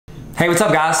Hey, what's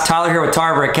up guys? Tyler here with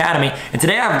Tarver Academy, and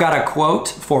today I've got a quote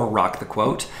for Rock the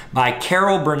Quote by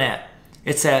Burnett.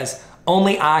 It says,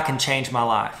 "Only I can change my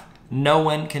life. No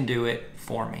one can do it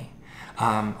for me."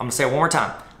 I'm gonna say it one more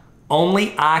time.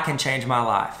 Only I can change my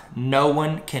life. No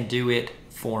one can do it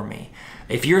for me.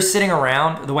 If you're sitting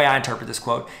around, the way I interpret this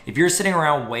quote, if you're sitting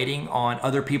around waiting on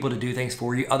other people to do things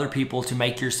for you, other people to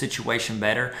make your situation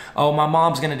better, oh, my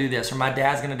mom's gonna do this, or my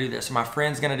dad's gonna do this, or my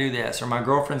friend's gonna do this, or my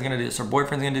girlfriend's gonna do this, or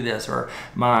boyfriend's gonna do this, or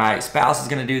my spouse is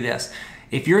gonna do this.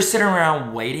 If you're sitting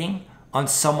around waiting on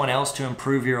someone else to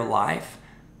improve your life,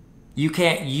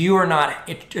 you are not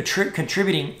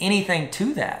contributing anything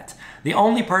to that. The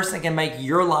only person that can make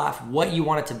your life what you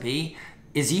want it to be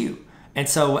is you. And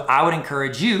so I would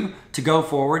encourage you to go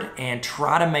forward and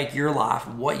try to make your life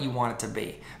what you want it to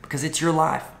be, because it's your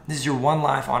life. This is your one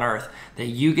life on earth that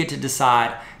you get to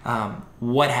decide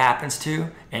what happens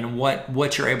to and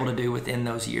what you're able to do within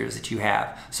those years that you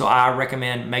have. So I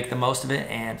recommend make the most of it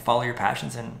and follow your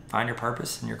passions and find your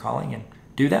purpose and your calling and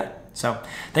do that. So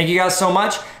thank you guys so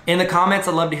much. In the comments,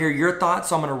 I'd love to hear your thoughts.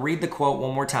 So I'm going to read the quote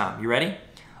one more time. You ready?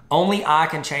 Only I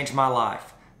can change my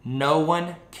life. No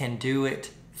one can do it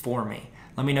for me.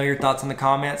 Let me know your thoughts in the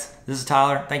comments. This is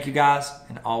Tyler. Thank you guys,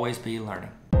 and always be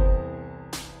learning.